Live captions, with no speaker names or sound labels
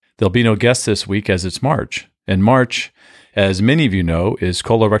There'll be no guest this week as it's March. And March, as many of you know, is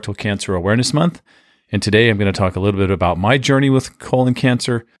Colorectal Cancer Awareness Month. And today I'm going to talk a little bit about my journey with colon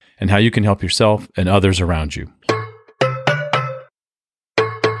cancer and how you can help yourself and others around you.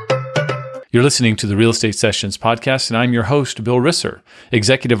 You're listening to the Real Estate Sessions podcast, and I'm your host, Bill Risser,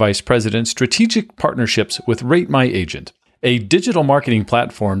 Executive Vice President, Strategic Partnerships with Rate My Agent, a digital marketing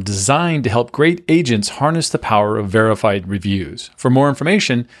platform designed to help great agents harness the power of verified reviews. For more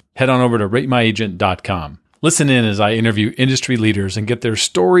information, head on over to ratemyagent.com. Listen in as I interview industry leaders and get their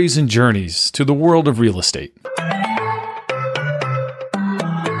stories and journeys to the world of real estate.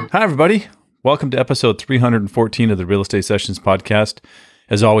 Hi, everybody. Welcome to episode 314 of the Real Estate Sessions podcast.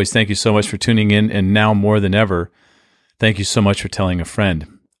 As always, thank you so much for tuning in, and now more than ever, thank you so much for telling a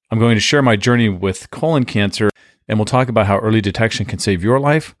friend. I'm going to share my journey with colon cancer, and we'll talk about how early detection can save your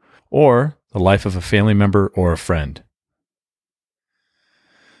life or the life of a family member or a friend.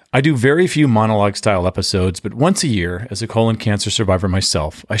 I do very few monologue-style episodes, but once a year, as a colon cancer survivor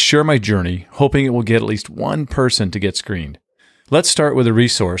myself, I share my journey, hoping it will get at least one person to get screened. Let's start with a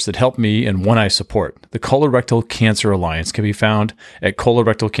resource that helped me and one I support. The Colorectal Cancer Alliance can be found at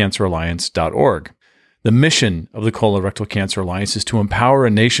colorectalcanceralliance.org. The mission of the Colorectal Cancer Alliance is to empower a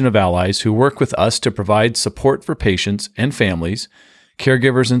nation of allies who work with us to provide support for patients and families,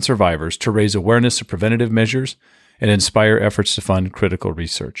 caregivers and survivors to raise awareness of preventative measures and inspire efforts to fund critical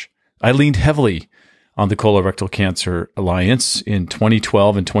research. I leaned heavily on the Colorectal Cancer Alliance in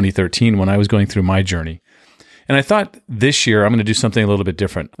 2012 and 2013 when I was going through my journey. And I thought this year I'm going to do something a little bit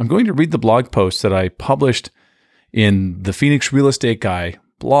different. I'm going to read the blog post that I published in the Phoenix Real Estate Guy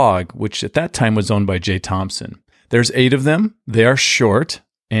blog, which at that time was owned by Jay Thompson. There's 8 of them. They are short,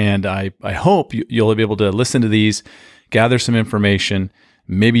 and I hope you'll be able to listen to these, gather some information.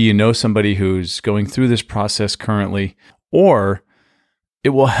 Maybe you know somebody who's going through this process currently, or it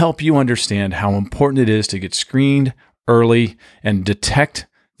will help you understand how important it is to get screened early and detect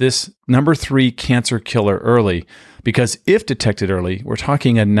this number 3 cancer killer early, because if detected early, we're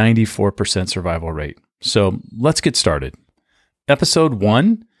talking a 94% survival rate. So let's get started. Episode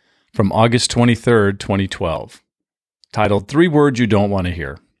 1 from August 23rd, 2012, titled 3 Words You Don't Want to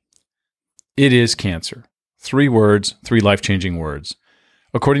Hear. It is cancer. 3 words, 3 life-changing words.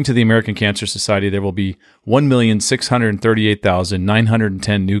 According to the American Cancer Society, there will be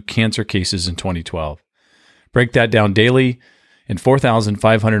 1,638,910 new cancer cases in 2012. Break that down daily, and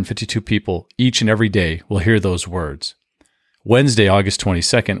 4,552 people each and every day will hear those words. Wednesday, August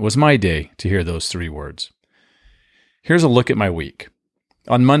 22nd, was my day to hear those 3 words. Here's a look at my week.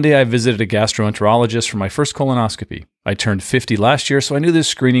 On Monday, I visited a gastroenterologist for my first colonoscopy. I turned 50 last year, so I knew this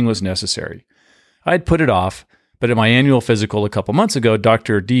screening was necessary. I'd put it off, but at my annual physical a couple months ago,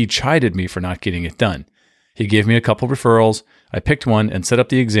 Dr. D chided me for not getting it done. He gave me a couple referrals. I picked one and set up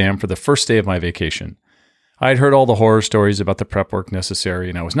the exam for the first day of my vacation. I had heard all the horror stories about the prep work necessary,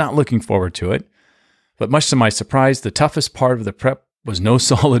 and I was not looking forward to it. But much to my surprise, the toughest part of the prep was no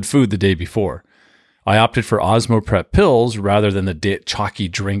solid food the day before. I opted for Osmo Prep pills rather than the chalky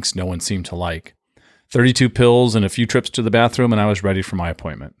drinks no one seemed to like. 32 pills and a few trips to the bathroom, and I was ready for my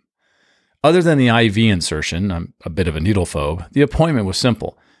appointment. Other than the IV insertion, I'm a bit of a needle phobe, the appointment was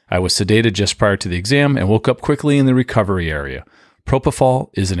simple. I was sedated just prior to the exam and woke up quickly in the recovery area. Propofol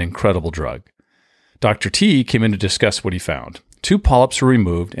is an incredible drug. Dr. T came in to discuss what he found. 2 polyps were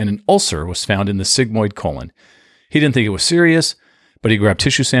removed and an ulcer was found in the sigmoid colon. He didn't think it was serious, but he grabbed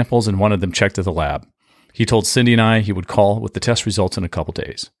tissue samples and wanted them checked at the lab. He told Cindy and I he would call with the test results in a couple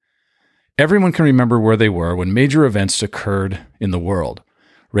days. Everyone can remember where they were when major events occurred in the world.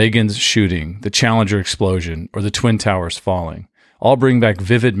 Reagan's shooting, the Challenger explosion, or the Twin Towers falling. All bring back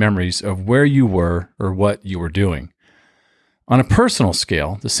vivid memories of where you were or what you were doing. On a personal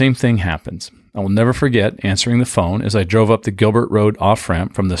scale, the same thing happens. I will never forget answering the phone as I drove up the Gilbert Road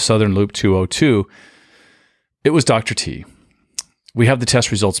off-ramp from the Southern Loop 202. It was Dr. T. "We have the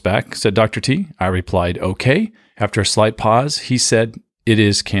test results back," said Dr. T. I replied, "Okay." After a slight pause, he said, "It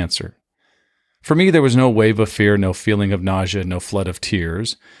is cancer." For me, there was no wave of fear, no feeling of nausea, no flood of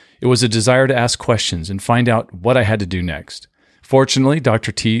tears. It was a desire to ask questions and find out what I had to do next. Fortunately,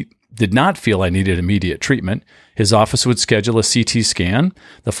 Dr. T did not feel I needed immediate treatment. His office would schedule a CT scan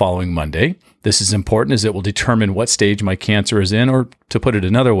the following Monday. This is important as it will determine what stage my cancer is in, or to put it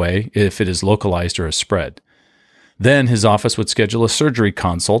another way, if it is localized or has spread. Then his office would schedule a surgery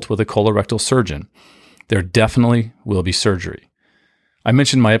consult with a colorectal surgeon. There definitely will be surgery. I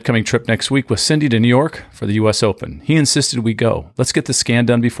mentioned my upcoming trip next week with Cindy to New York for the U.S. Open. He insisted we go. Let's get the scan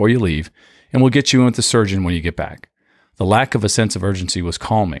done before you leave, and we'll get you in with the surgeon when you get back. The lack of a sense of urgency was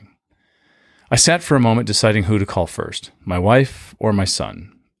calming. I sat for a moment deciding who to call first, my wife or my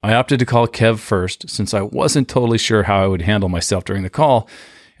son. I opted to call Kev first since I wasn't totally sure how I would handle myself during the call,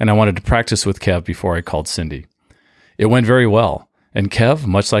 and I wanted to practice with Kev before I called Cindy. It went very well, and Kev,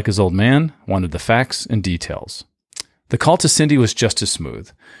 much like his old man, wanted the facts and details. The call to Cindy was just as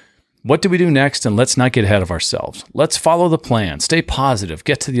smooth. What do we do next? And let's not get ahead of ourselves. Let's follow the plan. Stay positive.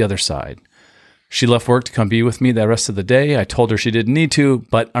 Get to the other side. She left work to come be with me the rest of the day. I told her she didn't need to,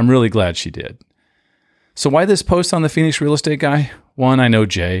 but I'm really glad she did. So why this post on the Phoenix real estate guy? One, I know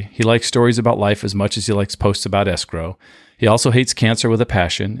Jay. He likes stories about life as much as he likes posts about escrow. He also hates cancer with a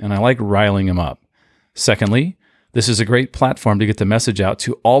passion, and I like riling him up. Secondly, this is a great platform to get the message out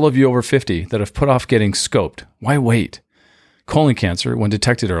to all of you over 50 that have put off getting scoped. Why wait? Colon cancer, when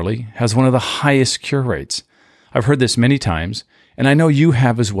detected early, has one of the highest cure rates. I've heard this many times, and I know you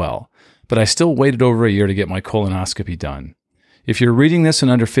have as well, but I still waited over a year to get my colonoscopy done. If you're reading this and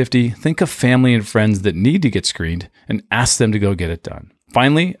under 50, think of family and friends that need to get screened and ask them to go get it done.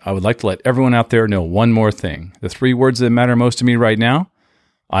 Finally, I would like to let everyone out there know one more thing. The 3 words that matter most to me right now: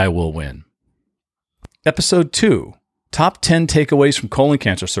 I will win. Episode 2, Top 10 Takeaways from Colon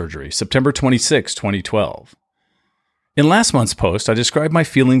Cancer Surgery, September 26, 2012. In last month's post, I described my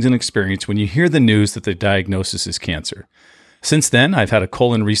feelings and experience when you hear the news that the diagnosis is cancer. Since then, I've had a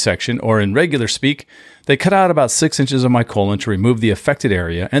colon resection, or in regular speak, they cut out about 6 inches of my colon to remove the affected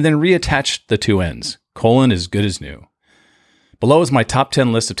area and then reattach the 2 ends. Colon is good as new. Below is my top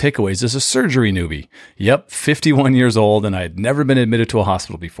 10 list of takeaways as a surgery newbie. Yep, 51 years old, and I had never been admitted to a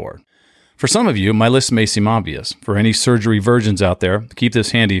hospital before. For some of you, my list may seem obvious. For any surgery virgins out there, keep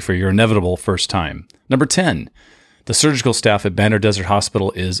this handy for your inevitable first time. Number 10, the surgical staff at Banner Desert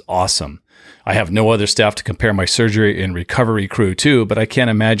Hospital is awesome. I have no other staff to compare my surgery and recovery crew to, but I can't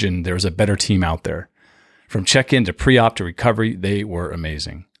imagine there's a better team out there. From check-in to pre-op to recovery, they were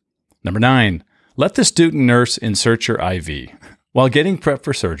amazing. Number 9, let the student nurse insert your IV. While getting prepped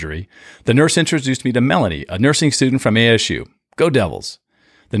for surgery, the nurse introduced me to Melanie, a nursing student from ASU. Go Devils.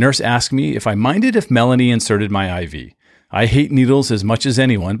 The nurse asked me if I minded if Melanie inserted my IV. I hate needles as much as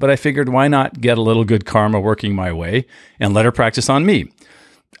anyone, but I figured why not get a little good karma working my way and let her practice on me.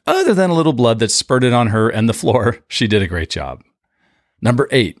 Other than a little blood that spurted on her and the floor, she did a great job. Number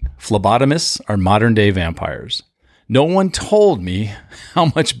 8, phlebotomists are modern-day vampires. No one told me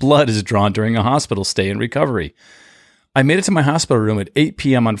how much blood is drawn during a hospital stay and recovery. I made it to my hospital room at 8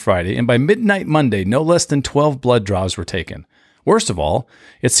 p.m. on Friday, and by midnight Monday, no less than 12 blood draws were taken. Worst of all,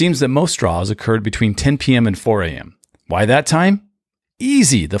 it seems that most draws occurred between 10 p.m. and 4 a.m. Why that time?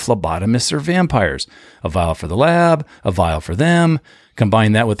 Easy. The phlebotomists are vampires. A vial for the lab, a vial for them.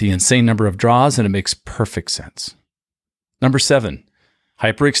 Combine that with the insane number of draws, and it makes perfect sense. Number 7,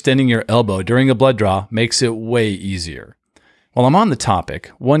 hyperextending your elbow during a blood draw makes it way easier. While I'm on the topic,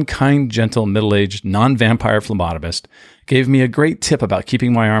 one kind, gentle, middle-aged, non-vampire phlebotomist gave me a great tip about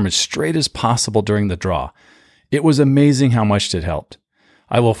keeping my arm as straight as possible during the draw. It was amazing how much it helped.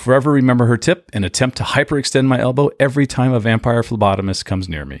 I will forever remember her tip and attempt to hyperextend my elbow every time a vampire phlebotomist comes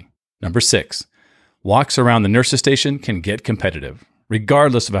near me. Number 6, walks around the nurse's station can get competitive.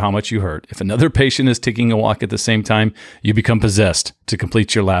 Regardless of how much you hurt, if another patient is taking a walk at the same time, you become possessed to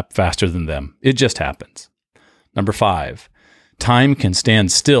complete your lap faster than them. It just happens. Number 5, time can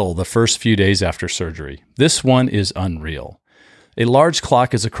stand still the first few days after surgery. This one is unreal. A large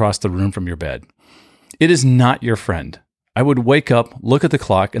clock is across the room from your bed. It is not your friend. I would wake up, look at the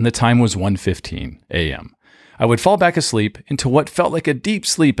clock, and the time was 1:15 a.m. I would fall back asleep into what felt like a deep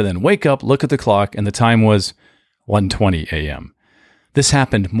sleep and then wake up, look at the clock, and the time was 1:20 a.m. This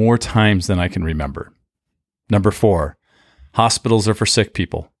happened more times than I can remember. Number 4, hospitals are for sick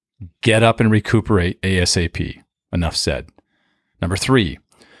people. Get up and recuperate ASAP. Enough said. Number 3,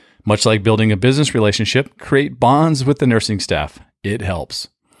 much like building a business relationship, create bonds with the nursing staff. It helps.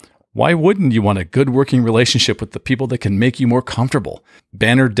 Why wouldn't you want a good working relationship with the people that can make you more comfortable?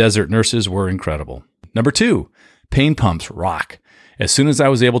 Banner Desert nurses were incredible. Number 2, pain pumps rock. As soon as I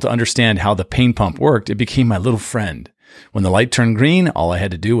was able to understand how the pain pump worked, it became my little friend. When the light turned green, all I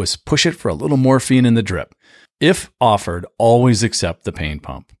had to do was push it for a little morphine in the drip. If offered, always accept the pain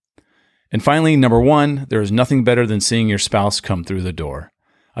pump. And finally, number 1, there is nothing better than seeing your spouse come through the door.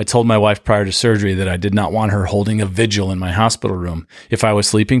 I told my wife prior to surgery that I did not want her holding a vigil in my hospital room. If I was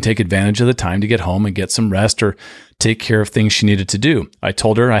sleeping, take advantage of the time to get home and get some rest or take care of things she needed to do. I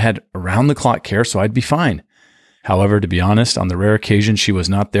told her I had around-the-clock care, so I'd be fine. However, to be honest, on the rare occasion she was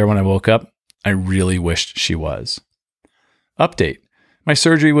not there when I woke up, I really wished she was. Update. My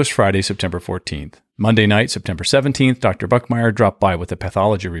surgery was Friday, September 14th. Monday night, September 17th, Dr. Buckmeyer dropped by with a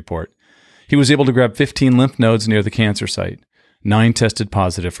pathology report. He was able to grab 15 lymph nodes near the cancer site. 9 tested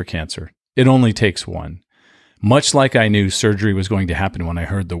positive for cancer. It only takes 1. Much like I knew surgery was going to happen when I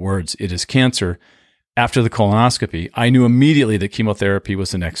heard the words, "It is cancer," after the colonoscopy, I knew immediately that chemotherapy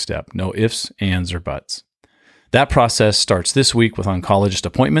was the next step. No ifs, ands, or buts. That process starts this week with oncologist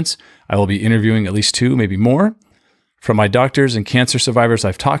appointments. I will be interviewing at least 2, maybe more. From my doctors and cancer survivors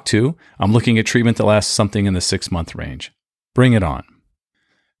I've talked to, I'm looking at treatment that lasts something in the 6-month range. Bring it on.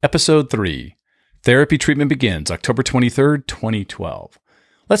 Episode 3. Therapy treatment begins October 23rd, 2012.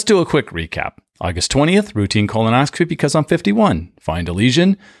 Let's do a quick recap. August 20th, routine colonoscopy because I'm 51. Find a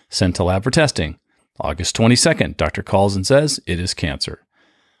lesion, sent to lab for testing. August 22nd, doctor calls and says it is cancer.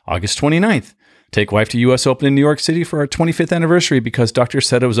 August 29th, take wife to U.S. Open in New York City for our 25th anniversary because doctor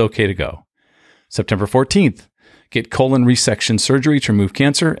said it was okay to go. September 14th, get colon resection surgery to remove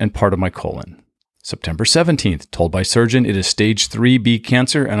cancer and part of my colon. September 17th, told by surgeon it is stage 3B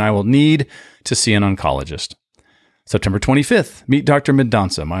cancer and I will need to see an oncologist. September 25th, meet Dr.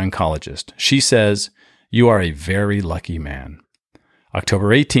 Mendoza, my oncologist. She says, you are a very lucky man. October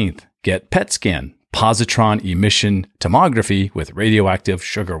 18th, get PET scan, positron emission tomography with radioactive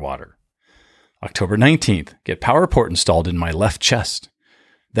sugar water. October 19th, get power port installed in my left chest.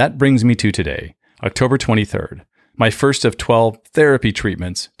 That brings me to today, October 23rd, my first of 12 therapy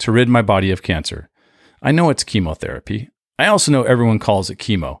treatments to rid my body of cancer. I know it's chemotherapy. I also know everyone calls it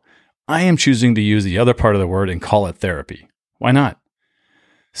chemo. I am choosing to use the other part of the word and call it therapy. Why not?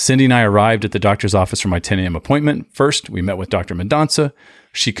 Cindy and I arrived at the doctor's office for my 10 a.m. appointment. First, we met with Dr. Mendoza.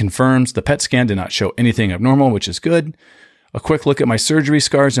 She confirms the PET scan did not show anything abnormal, which is good. A quick look at my surgery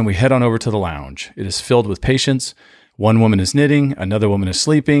scars, and we head on over to the lounge. It is filled with patients. One woman is knitting, another woman is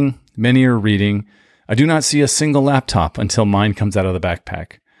sleeping, many are reading. I do not see a single laptop until mine comes out of the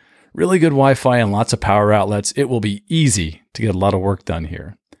backpack. Really good Wi-Fi and lots of power outlets. It will be easy to get a lot of work done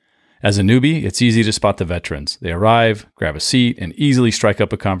here. As a newbie, it's easy to spot the veterans. They arrive, grab a seat, and easily strike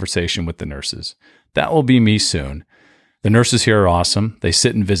up a conversation with the nurses. That will be me soon. The nurses here are awesome. They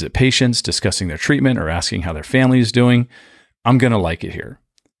sit and visit patients, discussing their treatment or asking how their family is doing. I'm going to like it here.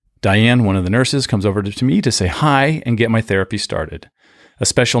 Diane, one of the nurses, comes over to me to say hi and get my therapy started. A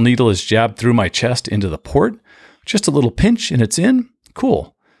special needle is jabbed through my chest into the port. Just a little pinch and it's in.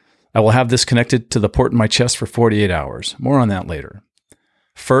 Cool. I will have this connected to the port in my chest for 48 hours. More on that later.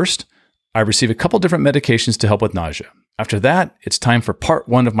 First, I receive a couple different medications to help with nausea. After that, it's time for part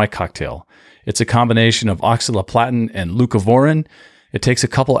 1 of my cocktail. It's a combination of oxaliplatin and leucovorin. It takes a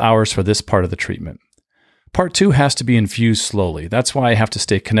couple hours for this part of the treatment. Part 2 has to be infused slowly. That's why I have to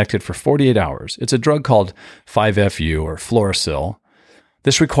stay connected for 48 hours. It's a drug called 5-FU or Fluorosil.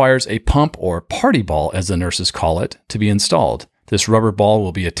 This requires a pump or party ball, as the nurses call it, to be installed. This rubber ball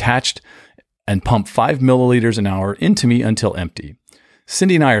will be attached and pump 5 milliliters an hour into me until empty.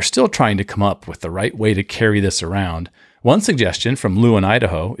 Cindy and I are still trying to come up with the right way to carry this around. One suggestion from Lou in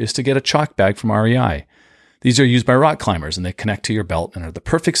Idaho is to get a chalk bag from REI. These are used by rock climbers and they connect to your belt and are the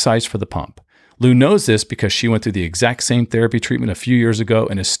perfect size for the pump. Lou knows this because she went through the exact same therapy treatment a few years ago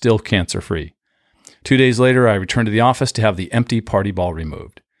and is still cancer-free. 2 days later, I returned to the office to have the empty party ball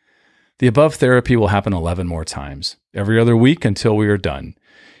removed. The above therapy will happen 11 more times, every other week until we are done.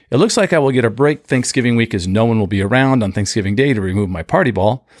 It looks like I will get a break Thanksgiving week as no one will be around on Thanksgiving Day to remove my party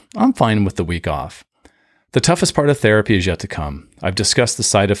ball. I'm fine with the week off. The toughest part of therapy is yet to come. I've discussed the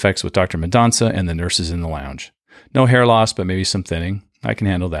side effects with Dr. Mendoza and the nurses in the lounge. No hair loss, but maybe some thinning. I can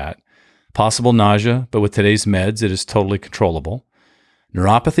handle that. Possible nausea, but with today's meds, it is totally controllable.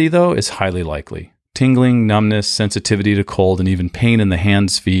 Neuropathy, though, is highly likely. Tingling, numbness, sensitivity to cold, and even pain in the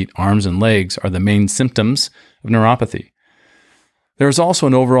hands, feet, arms, and legs are the main symptoms of neuropathy. There is also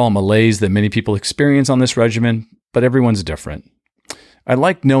an overall malaise that many people experience on this regimen, but everyone's different. I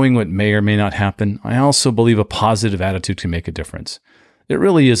like knowing what may or may not happen. I also believe a positive attitude can make a difference. It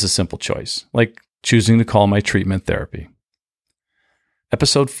really is a simple choice, like choosing to call my treatment therapy.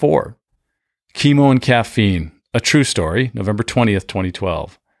 Episode 4. Chemo and Caffeine, a true story, November 20th,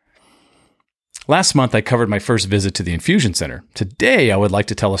 2012. Last month, I covered my first visit to the infusion center. Today, I would like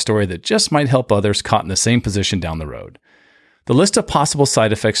to tell a story that just might help others caught in the same position down the road. The list of possible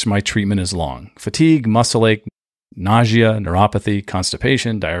side effects from my treatment is long. Fatigue, muscle ache, nausea, neuropathy,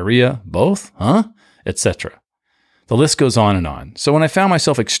 constipation, diarrhea, both, etc. The list goes on and on. So when I found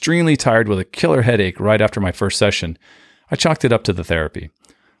myself extremely tired with a killer headache right after my first session, I chalked it up to the therapy.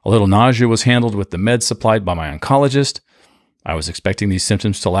 A little nausea was handled with the meds supplied by my oncologist. I was expecting these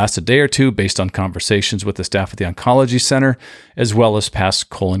symptoms to last a day or two based on conversations with the staff at the oncology center, as well as past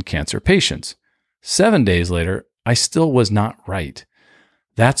colon cancer patients. 7 days later, I still was not right.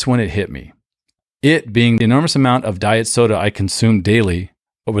 That's when it hit me. It being the enormous amount of diet soda I consumed daily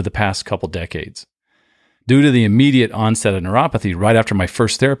over the past couple decades. Due to the immediate onset of neuropathy right after my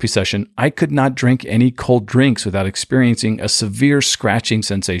first therapy session, I could not drink any cold drinks without experiencing a severe scratching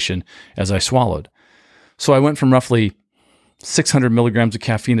sensation as I swallowed. So I went from roughly 600 milligrams of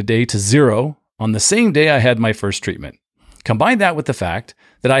caffeine a day to 0 on the same day I had my first treatment. Combine that with the fact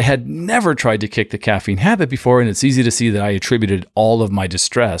that I had never tried to kick the caffeine habit before, and it's easy to see that I attributed all of my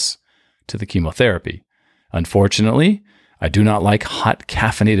distress to the chemotherapy. Unfortunately, I do not like hot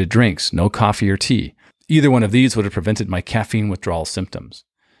caffeinated drinks, no coffee or tea. Either one of these would have prevented my caffeine withdrawal symptoms.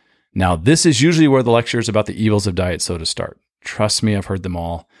 Now, this is usually where the lectures about the evils of diet soda start. Trust me, I've heard them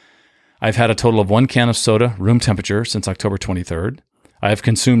all. I've had a total of 1 can of soda, room temperature, since October 23rd. I have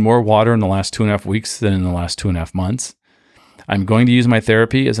consumed more water in the last 2.5 weeks than in the last 2.5 months. I'm going to use my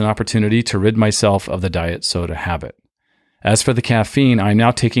therapy as an opportunity to rid myself of the diet soda habit. As for the caffeine, I'm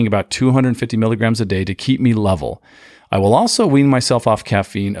now taking about 250 milligrams a day to keep me level. I will also wean myself off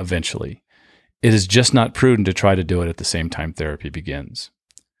caffeine eventually. It is just not prudent to try to do it at the same time therapy begins.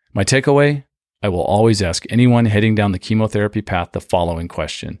 My takeaway? I will always ask anyone heading down the chemotherapy path the following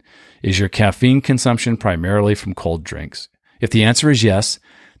question. Is your caffeine consumption primarily from cold drinks? If the answer is yes,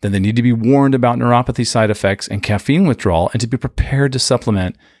 then they need to be warned about neuropathy side effects and caffeine withdrawal and to be prepared to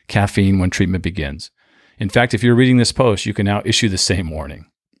supplement caffeine when treatment begins. In fact, if you're reading this post, you can now issue the same warning.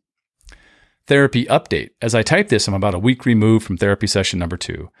 Therapy update. As I type this, I'm about a week removed from therapy session number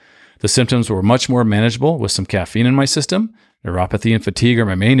 2. The symptoms were much more manageable with some caffeine in my system. Neuropathy and fatigue are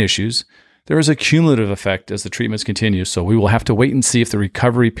my main issues. There is a cumulative effect as the treatments continue, so we will have to wait and see if the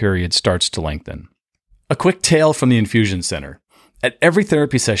recovery period starts to lengthen. A quick tale from the infusion center. At every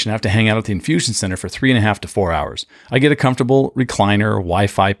therapy session, I have to hang out at the infusion center for 3.5 to 4 hours. I get a comfortable recliner,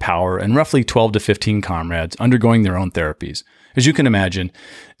 Wi-Fi power, and roughly 12 to 15 comrades undergoing their own therapies. As you can imagine,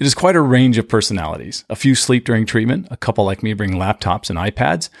 it is quite a range of personalities. A few sleep during treatment, a couple like me bring laptops and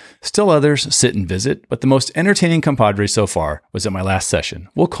iPads, still others sit and visit, but the most entertaining compadre so far was at my last session.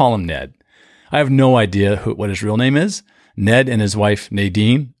 We'll call him Ned. I have no idea what his real name is. Ned and his wife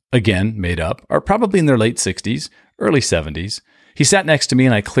Nadine, again made up, are probably in their late 60s, early 70s. He sat next to me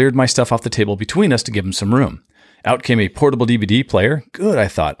and I cleared my stuff off the table between us to give him some room. Out came a portable DVD player. Good, I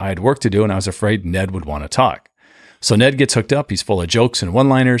thought. I had work to do and I was afraid Ned would want to talk. So Ned gets hooked up. He's full of jokes and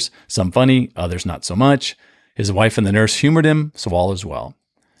one-liners, some funny, others not so much. His wife and the nurse humored him, so all is well.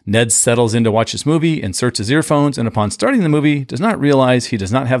 Ned settles in to watch his movie, inserts his earphones, and upon starting the movie, does not realize he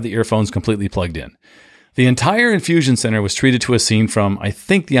does not have the earphones completely plugged in. The entire infusion center was treated to a scene from, I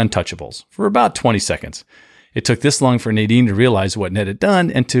think, The Untouchables, for about 20 seconds. It took this long for Nadine to realize what Ned had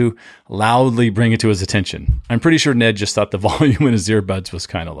done and to loudly bring it to his attention. I'm pretty sure Ned just thought the volume in his earbuds was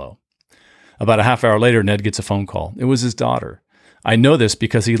kind of low. About a half hour later, Ned gets a phone call. It was his daughter. I know this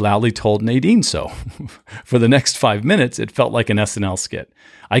because he loudly told Nadine so. For the next 5 minutes, it felt like an SNL skit.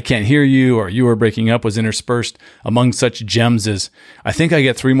 I can't hear you or you are breaking up was interspersed among such gems as, I think I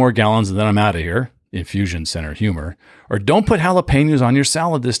get 3 more gallons and then I'm out of here. Infusion center humor. Or don't put jalapenos on your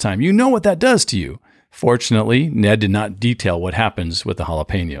salad this time. You know what that does to you. Fortunately, Ned did not detail what happens with the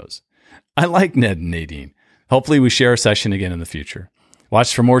jalapenos. I like Ned and Nadine. Hopefully we share a session again in the future.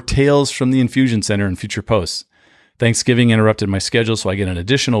 Watch for more tales from the infusion center in future posts. Thanksgiving interrupted my schedule, so I get an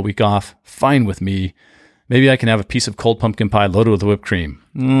additional week off. Fine with me. Maybe I can have a piece of cold pumpkin pie loaded with whipped cream.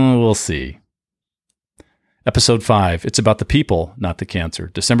 We'll see. Episode 5. It's about the people, not the cancer.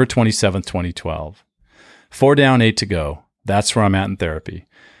 December 27th, 2012. 4 down, 8 to go. That's where I'm at in therapy.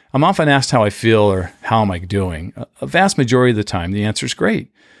 I'm often asked how I feel or how am I doing. A vast majority of the time, the answer is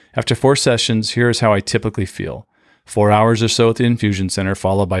great. After 4 sessions, here is how I typically feel. 4 hours or so at the infusion center,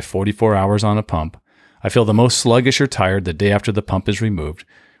 followed by 44 hours on a pump. I feel the most sluggish or tired the day after the pump is removed.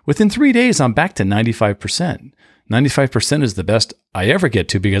 Within 3 days, I'm back to 95%. 95% is the best I ever get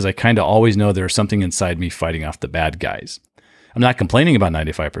to because I kind of always know there's something inside me fighting off the bad guys. I'm not complaining about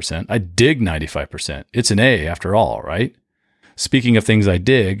 95%. I dig 95%. It's an A after all, right? Speaking of things I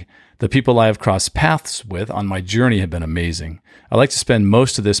dig, the people I have crossed paths with on my journey have been amazing. I like to spend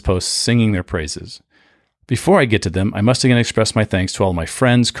most of this post singing their praises. Before I get to them, I must again express my thanks to all my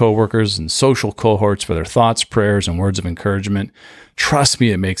friends, coworkers, and social cohorts for their thoughts, prayers, and words of encouragement. Trust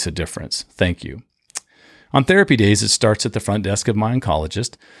me, it makes a difference. Thank you. On therapy days, it starts at the front desk of my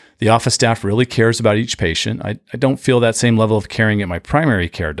oncologist. The office staff really cares about each patient. I don't feel that same level of caring at my primary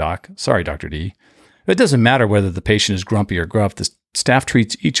care doc. Sorry, Dr. D. It doesn't matter whether the patient is grumpy or gruff. The staff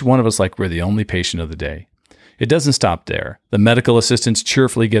treats each one of us like we're the only patient of the day. It doesn't stop there. The medical assistants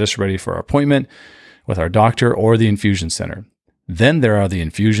cheerfully get us ready for our appointment with our doctor or the infusion center. Then there are the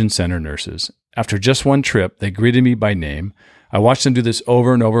infusion center nurses. After just one trip, they greeted me by name. I watched them do this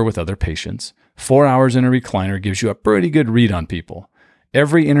over and over with other patients. 4 hours in a recliner gives you a pretty good read on people.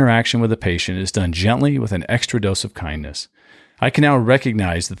 Every interaction with a patient is done gently with an extra dose of kindness. I can now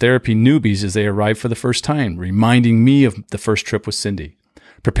recognize the therapy newbies as they arrive for the first time, reminding me of the first trip with Cindy.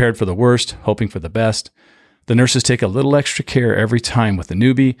 Prepared for the worst, hoping for the best. The nurses take a little extra care every time with the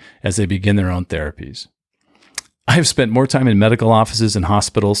newbie as they begin their own therapies. I have spent more time in medical offices and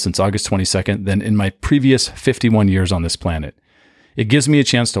hospitals since August 22nd than in my previous 51 years on this planet. It gives me a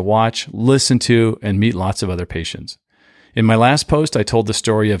chance to watch, listen to, and meet lots of other patients. In my last post, I told the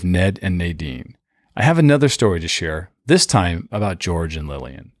story of Ned and Nadine. I have another story to share, this time about George and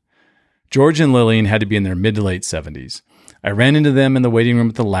Lillian. George and Lillian had to be in their mid to late 70s. I ran into them in the waiting room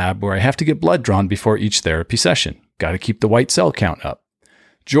at the lab where I have to get blood drawn before each therapy session. Got to keep the white cell count up.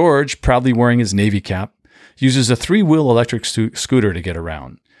 George, proudly wearing his Navy cap, uses a 3-wheel electric scooter to get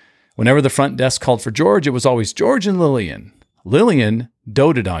around. Whenever the front desk called for George, it was always George and Lillian. Lillian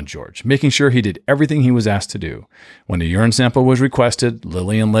doted on George, making sure he did everything he was asked to do. When a urine sample was requested,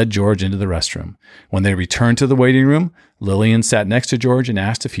 Lillian led George into the restroom. When they returned to the waiting room, Lillian sat next to George and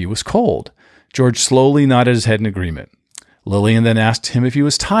asked if he was cold. George slowly nodded his head in agreement. Lillian then asked him if he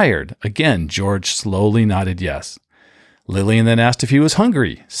was tired. Again, George slowly nodded yes. Lillian then asked if he was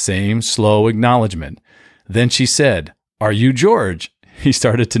hungry. Same slow acknowledgement. Then she said, "Are you George?" He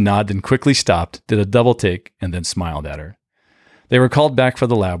started to nod, then quickly stopped, did a double take, and then smiled at her. They were called back for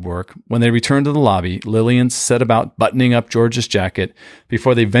the lab work. When they returned to the lobby, Lillian set about buttoning up George's jacket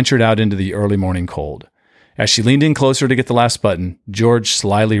before they ventured out into the early morning cold. As she leaned in closer to get the last button, George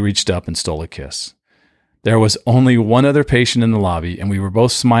slyly reached up and stole a kiss. There was only one other patient in the lobby, and we were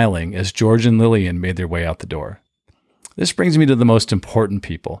both smiling as George and Lillian made their way out the door. This brings me to the most important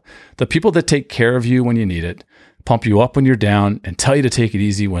people, the people that take care of you when you need it, pump you up when you're down, and tell you to take it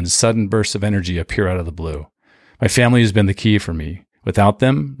easy when sudden bursts of energy appear out of the blue. My family has been the key for me. Without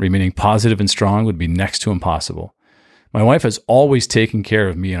them, remaining positive and strong would be next to impossible. My wife has always taken care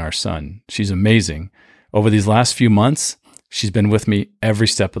of me and our son. She's amazing. Over these last few months, she's been with me every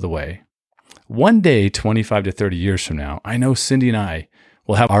step of the way. One day, 25 to 30 years from now, I know Cindy and I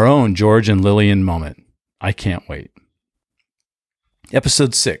will have our own George and Lillian moment. I can't wait.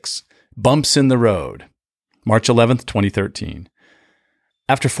 Episode 6, Bumps in the Road, March 11th, 2013.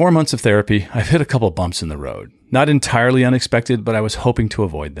 After 4 months of therapy, I've hit a couple bumps in the road. Not entirely unexpected, but I was hoping to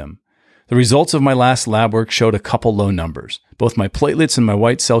avoid them. The results of my last lab work showed a couple low numbers. Both my platelets and my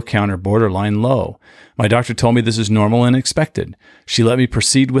white cell count are borderline low. My doctor told me this is normal and expected. She let me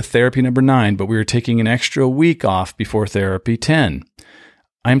proceed with therapy number 9, but we were taking an extra week off before therapy 10.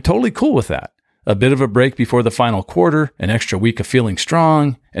 I'm totally cool with that. A bit of a break before the final quarter, an extra week of feeling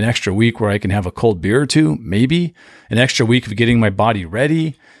strong, an extra week where I can have a cold beer or two, maybe, an extra week of getting my body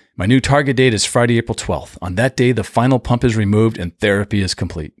ready. My new target date is Friday, April 12th. On that day, the final pump is removed and therapy is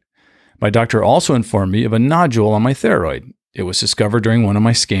complete. My doctor also informed me of a nodule on my thyroid. It was discovered during one of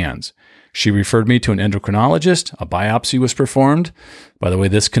my scans. She referred me to an endocrinologist. A biopsy was performed. By the way,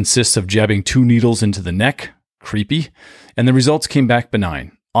 this consists of jabbing 2 needles into the neck. Creepy. And the results came back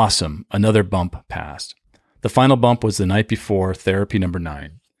benign. Awesome. Another bump passed. The final bump was the night before therapy number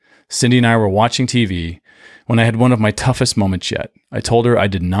 9. Cindy and I were watching TV when I had one of my toughest moments yet. I told her I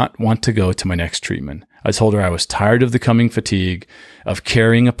did not want to go to my next treatment. I told her I was tired of the coming fatigue, of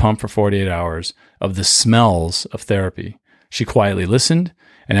carrying a pump for 48 hours, of the smells of therapy. She quietly listened,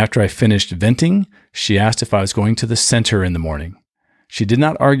 and after I finished venting, she asked if I was going to the center in the morning. She did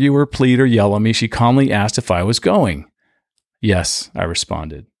not argue or plead or yell at me. She calmly asked if I was going. Yes, I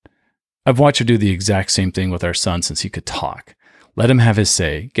responded. I've watched her do the exact same thing with our son since he could talk. Let him have his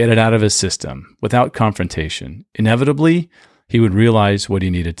say, get it out of his system, without confrontation. Inevitably, he would realize what he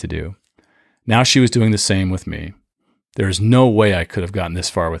needed to do. Now she was doing the same with me. There is no way I could have gotten this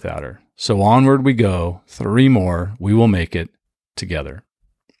far without her. So onward we go. 3 more. We will make it together.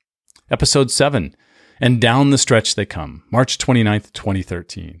 Episode 7, and down the stretch they come. March 29th,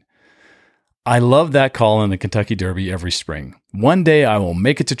 2013. I love that call in the Kentucky Derby every spring. One day I will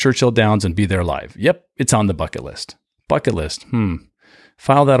make it to Churchill Downs and be there live. Yep, it's on the bucket list. Bucket list.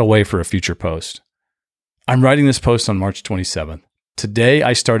 File that away for a future post. I'm writing this post on March 27th. Today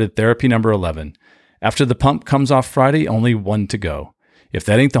I started therapy number 11. After the pump comes off Friday, only 1 to go. If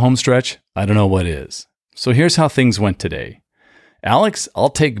that ain't the home stretch, I don't know what is. So here's how things went today. Alex, I'll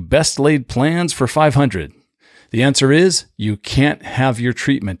take best laid plans for 500. The answer is you can't have your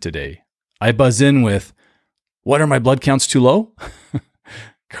treatment today. I buzz in with, what, are my blood counts too low?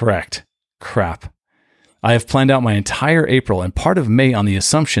 Correct. Crap. I have planned out my entire April and part of May on the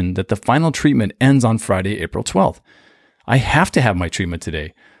assumption that the final treatment ends on Friday, April 12th. I have to have my treatment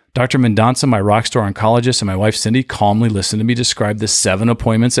today. Dr. Mendonça, my rockstar oncologist, and my wife Cindy calmly listened to me describe the 7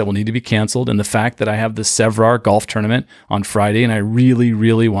 appointments that will need to be canceled and the fact that I have the Sevrar golf tournament on Friday and I really,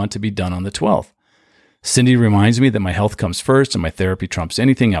 really want to be done on the 12th. Cindy reminds me that my health comes first and my therapy trumps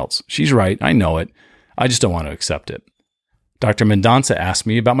anything else. She's right. I know it. I just don't want to accept it. Dr. Mendonça asked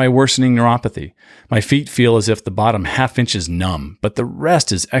me about my worsening neuropathy. My feet feel as if the bottom half inch is numb, but the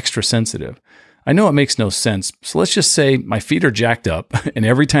rest is extra sensitive. I know it makes no sense, so let's just say my feet are jacked up, and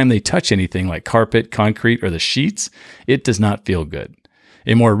every time they touch anything like carpet, concrete, or the sheets, it does not feel good.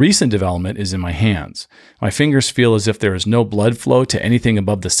 A more recent development is in my hands. My fingers feel as if there is no blood flow to anything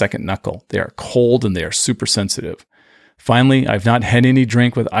above the second knuckle. They are cold and they are super sensitive. Finally, I've not had any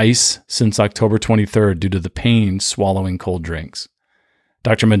drink with ice since October 23rd due to the pain swallowing cold drinks.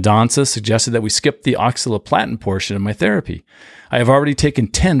 Dr. Mendonça suggested that we skip the oxaliplatin portion of my therapy. I have already taken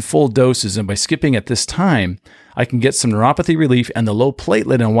 10 full doses, and by skipping at this time, I can get some neuropathy relief, and the low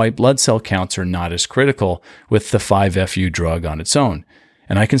platelet and white blood cell counts are not as critical with the 5-FU drug on its own.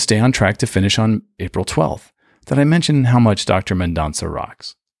 And I can stay on track to finish on April 12th. Did I mention how much Dr. Mendonça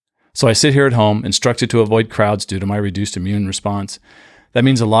rocks? So I sit here at home, instructed to avoid crowds due to my reduced immune response. That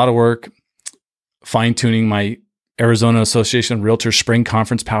means a lot of work, fine-tuning my Arizona Association of Realtors Spring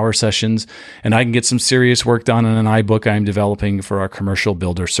Conference Power Sessions, and I can get some serious work done on an iBook I'm developing for our commercial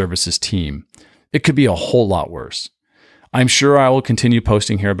builder services team. It could be a whole lot worse. I'm sure I will continue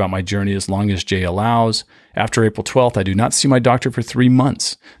posting here about my journey as long as Jay allows. After April 12th, I do not see my doctor for 3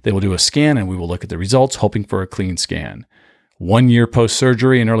 months. They will do a scan and we will look at the results, hoping for a clean scan. 1 year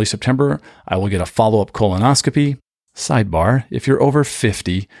post-surgery in early September, I will get a follow-up colonoscopy. Sidebar, if you're over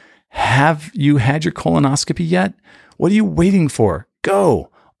 50, have you had your colonoscopy yet? What are you waiting for?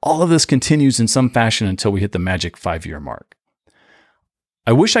 Go! All of this continues in some fashion until we hit the magic 5-year mark.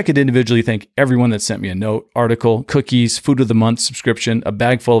 I wish I could individually thank everyone that sent me a note, article, cookies, food of the month subscription, a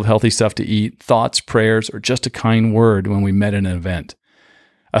bag full of healthy stuff to eat, thoughts, prayers, or just a kind word when we met at an event.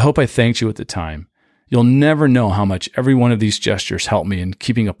 I hope I thanked you at the time. You'll never know how much every one of these gestures helped me in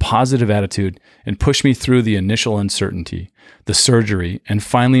keeping a positive attitude and pushed me through the initial uncertainty, the surgery, and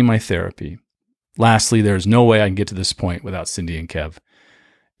finally my therapy. Lastly, there's no way I can get to this point without Cindy and Kev.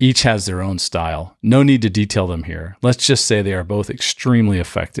 Each has their own style. No need to detail them here. Let's just say they are both extremely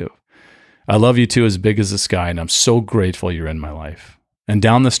effective. I love you two as big as the sky, and I'm so grateful you're in my life. And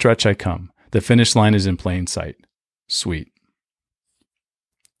down the stretch I come. The finish line is in plain sight. Sweet.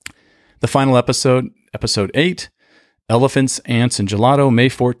 The final episode, Episode 8, Elephants, Ants, and Gelato, May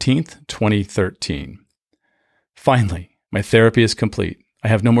 14th, 2013. Finally, my therapy is complete. I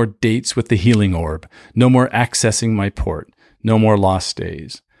have no more dates with the healing orb, no more accessing my port, no more lost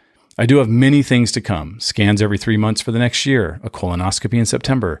days. I do have many things to come, scans every 3 months for the next year, a colonoscopy in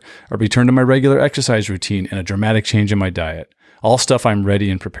September, a return to my regular exercise routine, and a dramatic change in my diet. All stuff I'm ready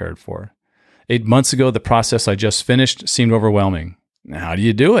and prepared for. 8 months ago, the process I just finished seemed overwhelming. How do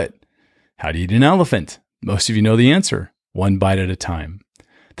you do it? How do you eat an elephant? Most of you know the answer. 1 bite at a time.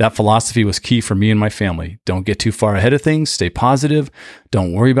 That philosophy was key for me and my family. Don't get too far ahead of things. Stay positive.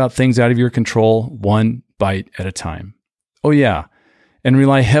 Don't worry about things out of your control. 1 bite at a time. Oh yeah, and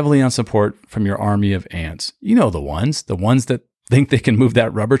rely heavily on support from your army of ants. You know the ones that think they can move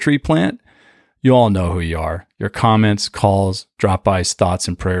that rubber tree plant. You all know who you are. Your comments, calls, drop-bys, thoughts,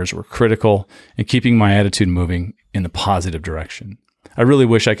 and prayers were critical in keeping my attitude moving in the positive direction. I really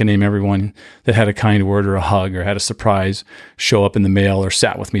wish I could name everyone that had a kind word or a hug or had a surprise show up in the mail or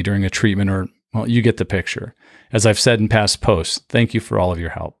sat with me during a treatment or, well, you get the picture. As I've said in past posts, thank you for all of your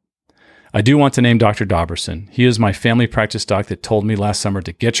help. I do want to name Dr. Dauberson. He is my family practice doc that told me last summer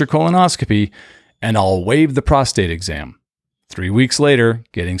to get your colonoscopy and I'll waive the prostate exam. 3 weeks later,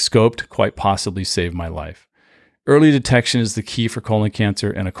 getting scoped quite possibly saved my life. Early detection is the key for colon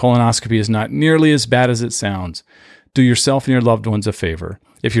cancer, and a colonoscopy is not nearly as bad as it sounds. Do yourself and your loved ones a favor.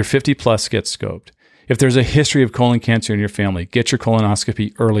 If you're 50 plus, get scoped. If there's a history of colon cancer in your family, get your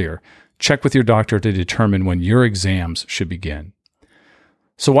colonoscopy earlier. Check with your doctor to determine when your exams should begin.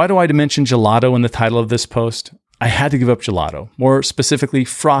 So why do I mention gelato in the title of this post? I had to give up gelato, more specifically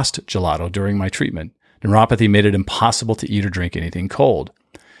frost gelato, during my treatment. Neuropathy made it impossible to eat or drink anything cold.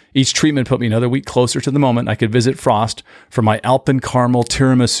 Each treatment put me another week closer to the moment I could visit Frost for my Alpen Caramel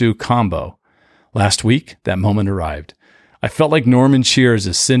Tiramisu combo. Last week, that moment arrived. I felt like Norman Cheers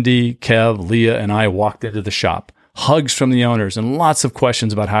as Cindy, Kev, Leah, and I walked into the shop. Hugs from the owners and lots of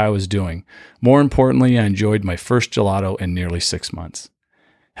questions about how I was doing. More importantly, I enjoyed my first gelato in nearly 6 months.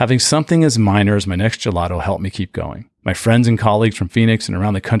 Having something as minor as my next gelato helped me keep going. My friends and colleagues from Phoenix and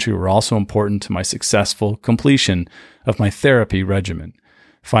around the country were also important to my successful completion of my therapy regimen.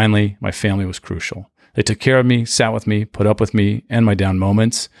 Finally, my family was crucial. They took care of me, sat with me, put up with me and my down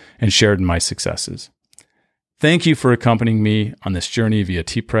moments, and shared in my successes. Thank you for accompanying me on this journey via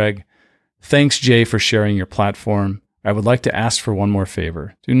TPREG. Thanks, Jay, for sharing your platform. I would like to ask for one more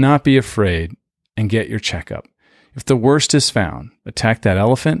favor. Do not be afraid and get your checkup. If the worst is found, attack that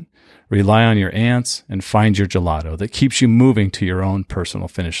elephant, rely on your ants, and find your gelato that keeps you moving to your own personal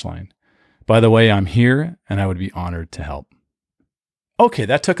finish line. By the way, I'm here and I would be honored to help. Okay,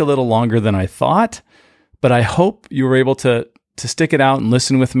 that took a little longer than I thought, but I hope you were able to stick it out and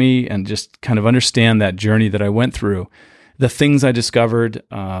listen with me and just kind of understand that journey that I went through, the things I discovered,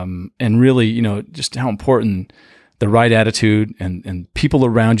 and really, just how important the right attitude and people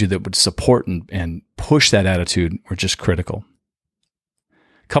around you that would support and push that attitude were just critical.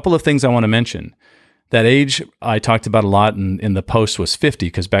 A couple of things I want to mention. That age I talked about a lot in the post was 50,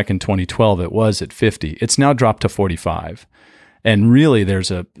 because back in 2012 it was at 50. It's now dropped to 45. And really there's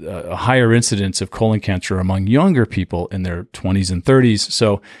a higher incidence of colon cancer among younger people in their 20s and 30s.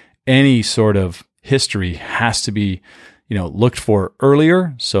 So any sort of history has to be looked for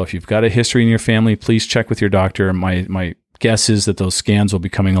earlier. So if you've got a history in your family, please check with your doctor. My guess is that those scans will be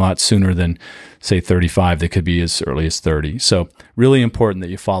coming a lot sooner than, say, 35. They could be as early as 30. So really important that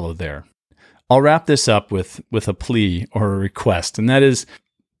you follow there. I'll wrap this up with a plea or a request, and that is,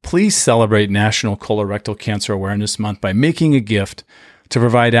 please celebrate National Colorectal Cancer Awareness Month by making a gift to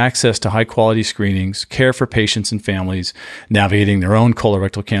provide access to high-quality screenings, care for patients and families navigating their own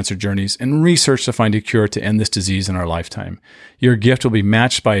colorectal cancer journeys, and research to find a cure to end this disease in our lifetime. Your gift will be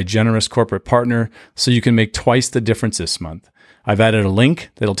matched by a generous corporate partner, so you can make twice the difference this month. I've added a link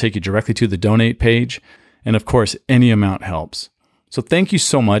that'll take you directly to the donate page, and of course, any amount helps. So thank you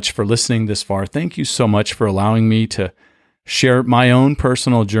so much for listening this far. Thank you so much for allowing me to share my own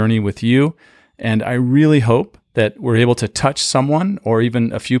personal journey with you, and I really hope that we're able to touch someone or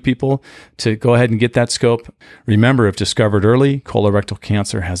even a few people to go ahead and get that scope. Remember, if discovered early, colorectal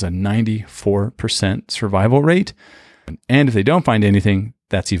cancer has a 94% survival rate. And if they don't find anything,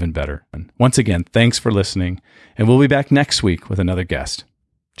 that's even better. And once again, thanks for listening. And we'll be back next week with another guest.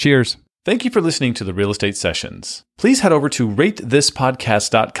 Cheers. Thank you for listening to the Real Estate Sessions. Please head over to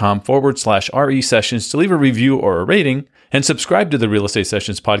ratethispodcast.com/RE sessions to leave a review or a rating, and subscribe to the Real Estate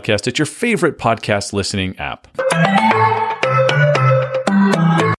Sessions podcast at your favorite podcast listening app.